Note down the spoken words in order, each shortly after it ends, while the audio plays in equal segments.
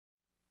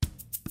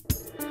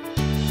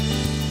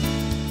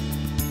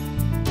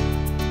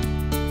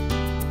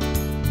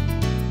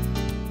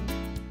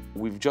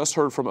just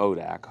heard from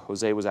ODAC.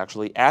 Jose was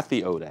actually at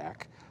the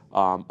ODAC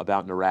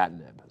about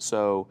neratinib.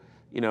 So,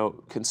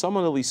 can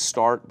someone at least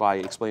start by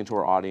explaining to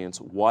our audience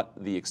what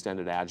the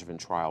extended adjuvant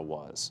trial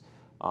was,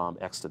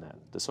 extended?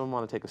 Does someone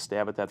want to take a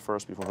stab at that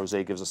first before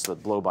Jose gives us the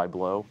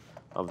blow-by-blow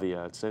of the,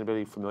 is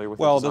anybody familiar with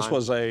Well, the design? this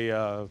was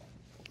a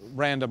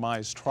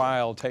randomized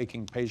trial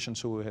taking patients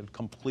who had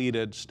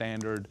completed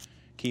standard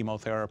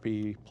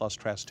chemotherapy plus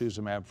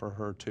trastuzumab for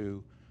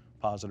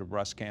HER2-positive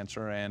breast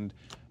cancer, and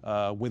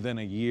within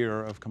a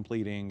year of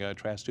completing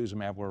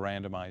trastuzumab were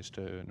randomized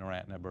to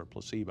neratinib or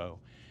placebo.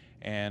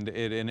 And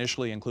it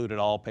initially included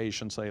all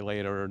patients. They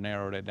later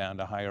narrowed it down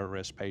to higher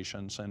risk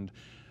patients. And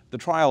the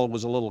trial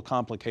was a little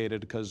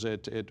complicated because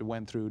it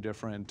went through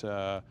different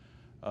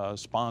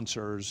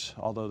sponsors,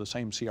 although the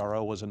same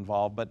CRO was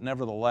involved. But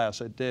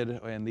nevertheless, it did,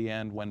 in the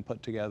end, when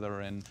put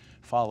together and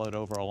followed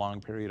over a long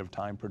period of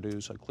time,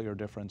 produce a clear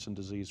difference in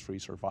disease-free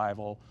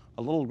survival,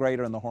 a little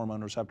greater in the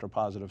hormone receptor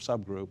positive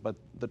subgroup, but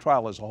the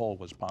trial as a whole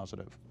was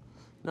positive.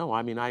 No,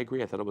 I mean, I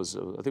agree. I thought it was, I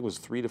think it was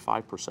 3 to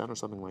 5% or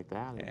something like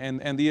that.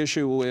 And the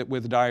issue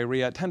with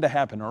diarrhea, it tended to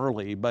happen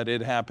early, but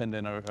it happened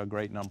in a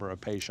great number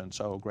of patients.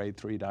 So grade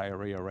 3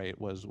 diarrhea rate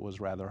was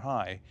rather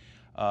high.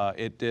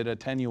 It did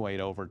attenuate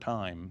over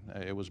time.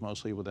 It was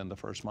mostly within the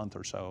first month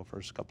or so,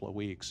 first couple of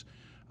weeks.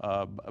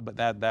 But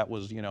that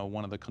was,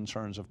 one of the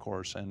concerns, of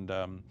course. And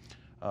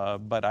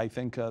but I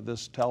think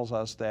this tells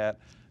us that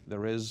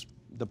there is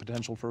the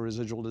potential for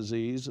residual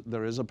disease.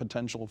 There is a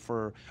potential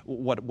for,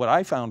 what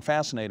I found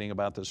fascinating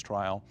about this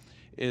trial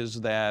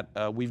is that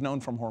we've known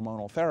from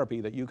hormonal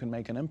therapy that you can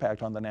make an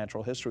impact on the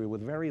natural history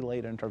with very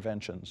late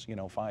interventions,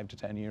 5 to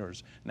 10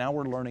 years. Now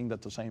we're learning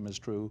that the same is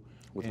true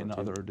in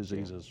other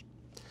diseases.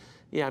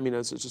 Yeah, I mean,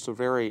 it's just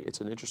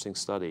it's an interesting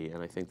study,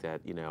 and I think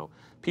that,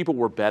 people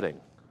were betting,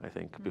 I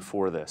think,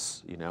 before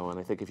this, and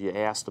I think if you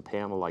asked a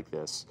panel like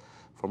this,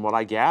 from what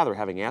I gather,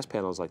 having asked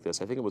panels like this,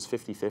 I think it was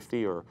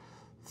 50-50 or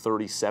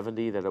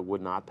 30-70 that it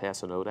would not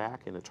pass an ODAC,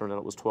 and it turned out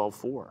it was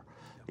 12-4.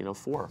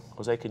 4.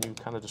 Jose, can you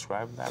kind of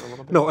describe that a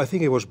little bit? No, I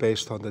think it was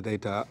based on the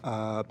data.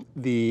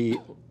 The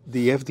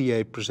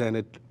FDA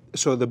presented,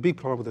 so the big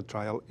problem with the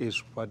trial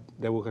is what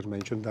Debu has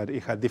mentioned, that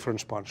it had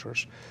different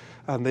sponsors.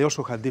 And they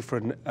also had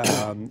different,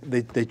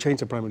 they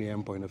changed the primary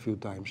endpoint a few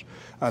times.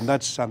 And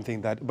that's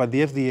something that, but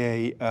the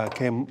FDA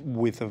came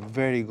with a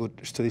very good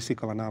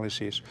statistical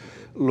analysis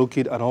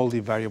looking at all the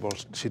variable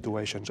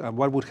situations and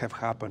what would have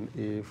happened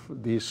if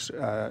this,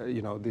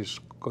 this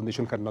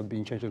condition had not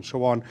been changed and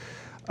so on.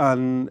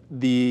 And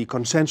the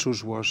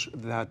consensus was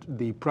that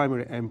the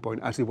primary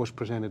endpoint, as it was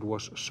presented,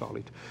 was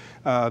solid.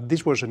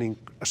 This was a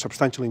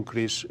substantial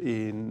increase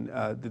in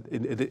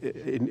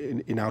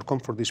outcome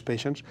for these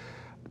patients.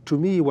 To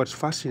me, what's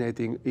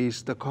fascinating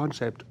is the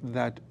concept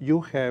that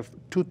you have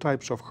two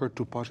types of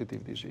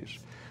HER2-positive disease,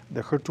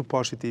 the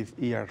HER2-positive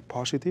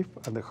ER-positive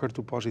and the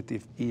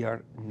HER2-positive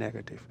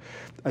ER-negative.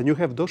 And you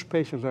have those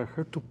patients that are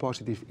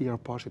HER2-positive,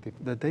 ER-positive,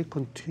 that they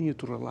continue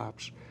to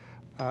relapse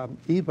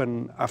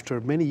even after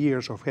many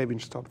years of having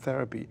stopped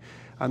therapy.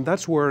 And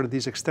that's where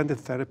these extended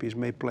therapies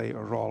may play a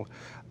role.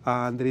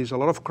 And there is a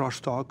lot of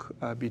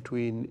crosstalk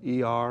between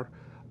ER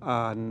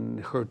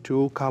and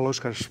HER2. Carlos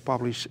has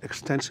published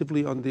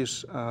extensively on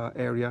this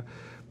area.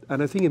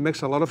 And I think it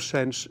makes a lot of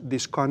sense,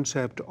 this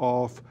concept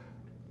of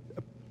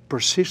a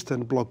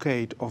persistent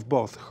blockade of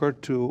both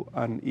HER2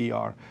 and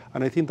ER.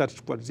 And I think that's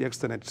what the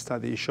extended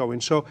study is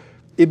showing. So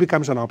it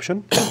becomes an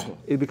option.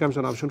 It becomes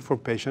an option for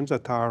patients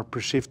that are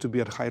perceived to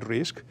be at high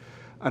risk.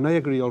 And I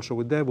agree also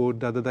with Debu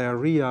that the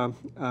diarrhea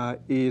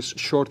is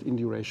short in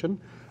duration,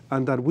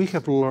 and that we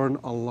have learned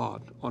a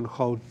lot on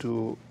how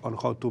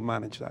to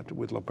manage that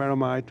with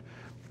loperamide,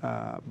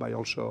 by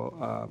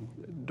also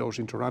dose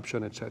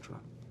interruption, etc.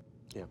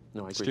 Yeah,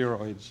 no, I agree.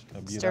 Steroids,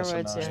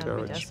 Steroids, yeah,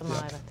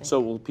 budesonide, I think. So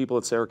will people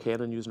at Sarah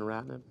Cannon use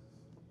neratinib?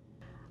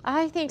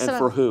 I think and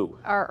for who?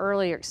 Our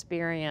earlier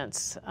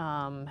experience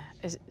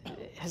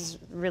has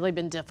really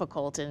been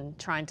difficult in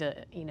trying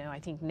to, I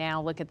think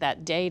now look at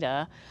that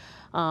data,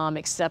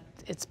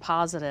 except it's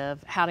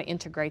positive, how to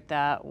integrate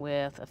that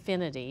with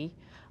affinity.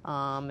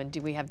 And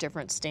do we have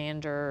different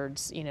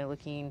standards,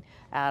 looking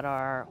at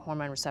our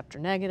hormone receptor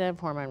negative,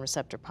 hormone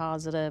receptor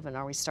positive, and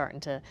are we starting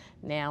to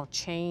now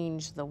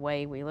change the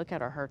way we look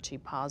at our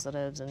HER2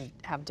 positives and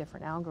have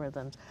different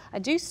algorithms? I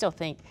do still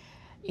think,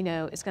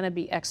 it's going to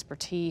be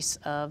expertise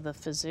of the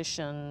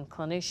physician,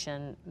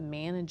 clinician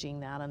managing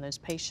that on those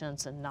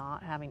patients and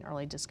not having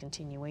early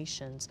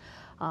discontinuations.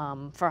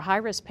 For a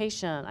high-risk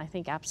patient, I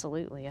think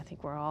absolutely. I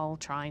think we're all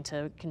trying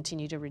to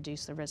continue to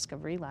reduce the risk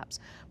of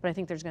relapse. But I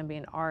think there's going to be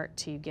an art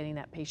to getting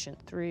that patient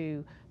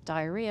through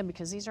diarrhea,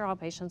 because these are all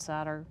patients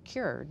that are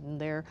cured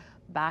and they're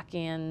back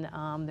in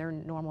their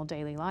normal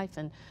daily life.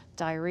 And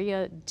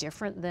diarrhea,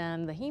 different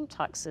than the heme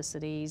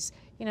toxicities,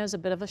 is a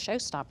bit of a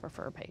showstopper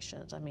for a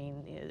patient. I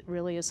mean, it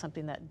really is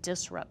something that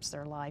disrupts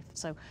their life.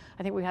 So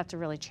I think we have to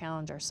really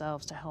challenge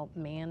ourselves to help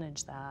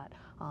manage that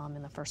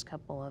in the first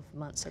couple of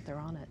months that they're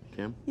on it.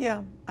 Kim?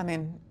 Yeah, I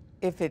mean,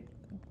 if it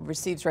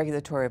receives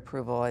regulatory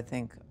approval, I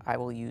think I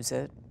will use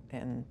it.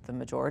 in the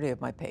majority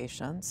of my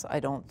patients. I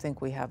don't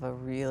think we have a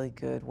really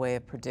good way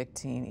of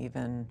predicting,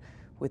 even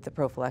with the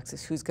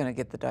prophylaxis, who's going to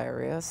get the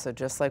diarrhea. So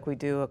just like we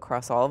do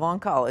across all of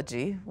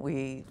oncology,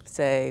 we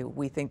say,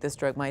 we think this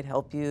drug might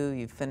help you,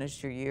 you've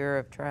finished your year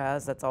of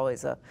TRAS. That's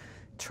always a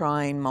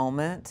trying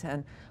moment.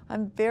 And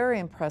I'm very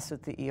impressed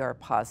with the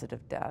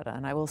ER-positive data.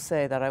 And I will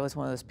say that I was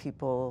one of those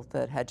people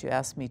that had you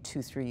asked me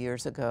 2-3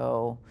 years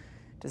ago,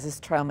 does this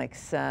trial make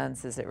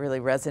sense? Is it really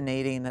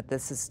resonating that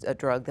this is a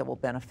drug that will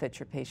benefit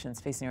your patients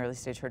facing early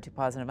stage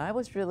HER2-positive? I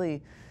was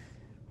really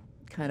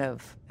kind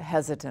of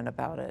hesitant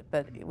about it,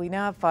 but we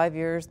now have 5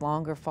 years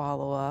longer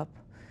follow-up.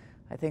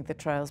 I think the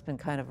trial's been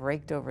kind of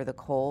raked over the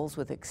coals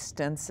with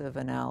extensive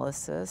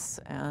analysis,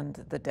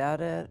 and the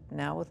data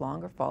now with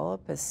longer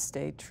follow-up has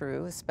stayed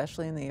true,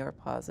 especially in the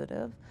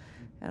ER-positive,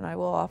 and I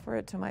will offer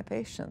it to my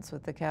patients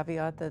with the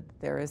caveat that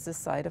there is a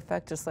side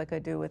effect, just like I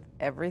do with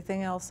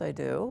everything else I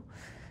do,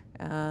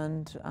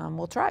 and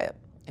we'll try it,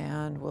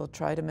 and we'll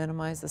try to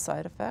minimize the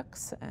side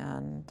effects,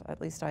 and at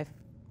least I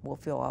will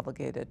feel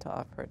obligated to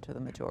offer it to the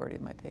majority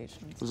of my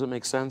patients. Does it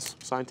make sense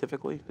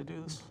scientifically to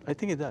do this? I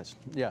think it does,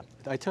 yeah.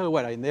 I tell you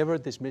what, I never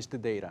dismissed the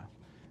data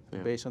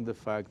based on the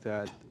fact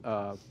that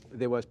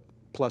there was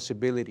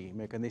plausibility,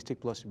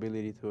 mechanistic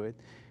plausibility to it.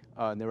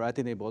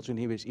 Neratinib also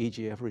inhibits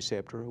EGF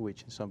receptor,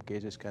 which in some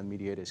cases can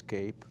mediate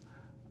escape,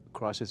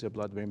 crosses the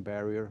blood-brain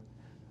barrier.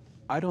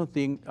 I don't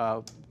think,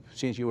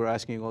 since you were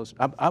asking also,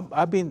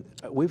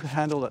 we've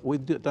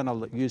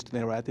used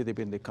neratinib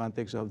in the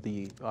context of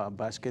the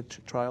basket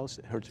trials,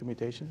 HER2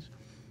 mutations,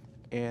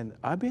 and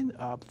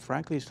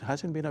frankly, it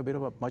hasn't been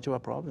much of a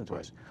problem to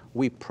us.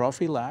 We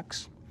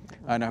prophylax,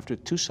 and after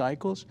 2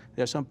 cycles,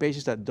 there are some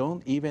patients that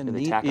don't even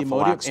need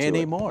Imodium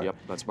anymore. Yep,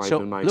 that's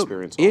been my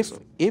experience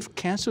also. If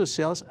cancer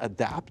cells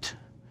adapt,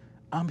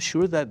 I'm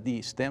sure that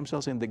the stem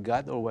cells in the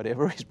gut or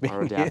whatever is being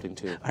are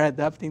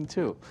adapting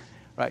too.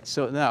 Right,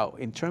 so now,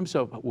 in terms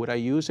of would I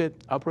use it,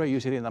 I'll probably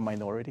use it in a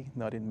minority,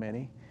 not in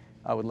many.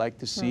 I would like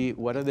to see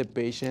what are the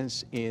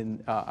patients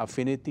in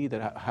affinity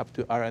that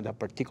are at a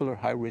particular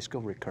high risk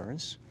of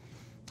recurrence.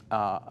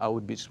 I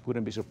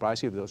wouldn't be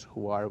surprised if those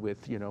who are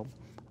with,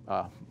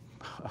 a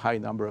high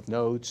number of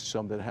nodes,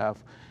 some that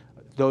have,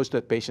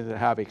 patients that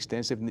have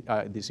extensive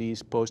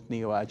disease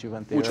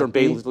post-neoadjuvant therapy. Which are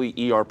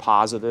basically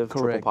ER-positive,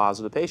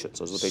 triple-positive patients.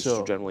 Those are the patients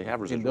who generally have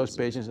residual in those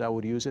patients, I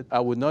would use it. I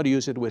would not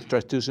use it with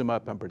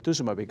trastuzumab and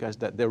pertuzumab because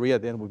the diarrhea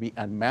then would be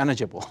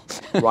unmanageable.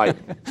 Right.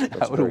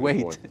 I would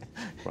wait.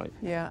 Right.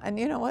 Yeah, and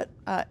you know what?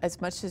 As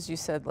much as you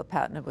said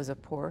lapatinib was a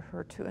poor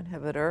HER2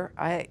 inhibitor,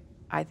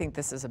 I think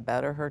this is a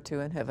better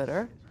HER2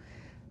 inhibitor,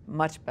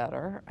 much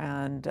better.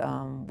 And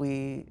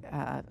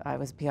I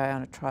was PI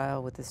on a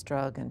trial with this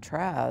drug in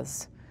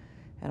TRAS.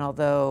 And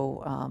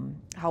although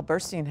Hal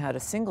Burstein had a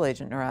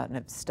single-agent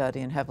neratinib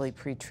study in heavily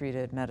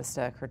pretreated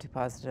metastatic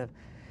HER2-positive,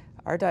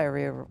 our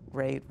diarrhea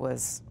rate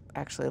was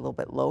actually a little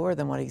bit lower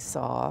than what he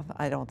saw.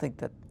 I don't think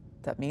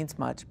that means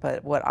much,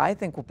 but what I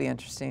think will be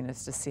interesting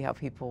is to see how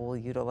people will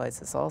utilize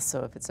this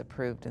also if it's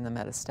approved in the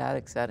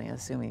metastatic setting,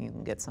 assuming you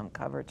can get some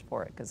coverage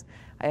for it, because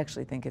I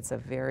actually think it's a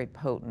very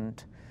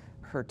potent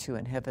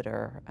HER2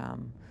 inhibitor.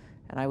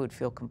 And I would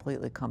feel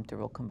completely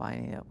comfortable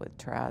combining it with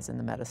TRAS in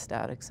the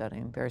metastatic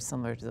setting, very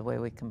similar to the way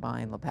we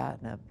combine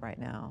lapatinib right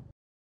now.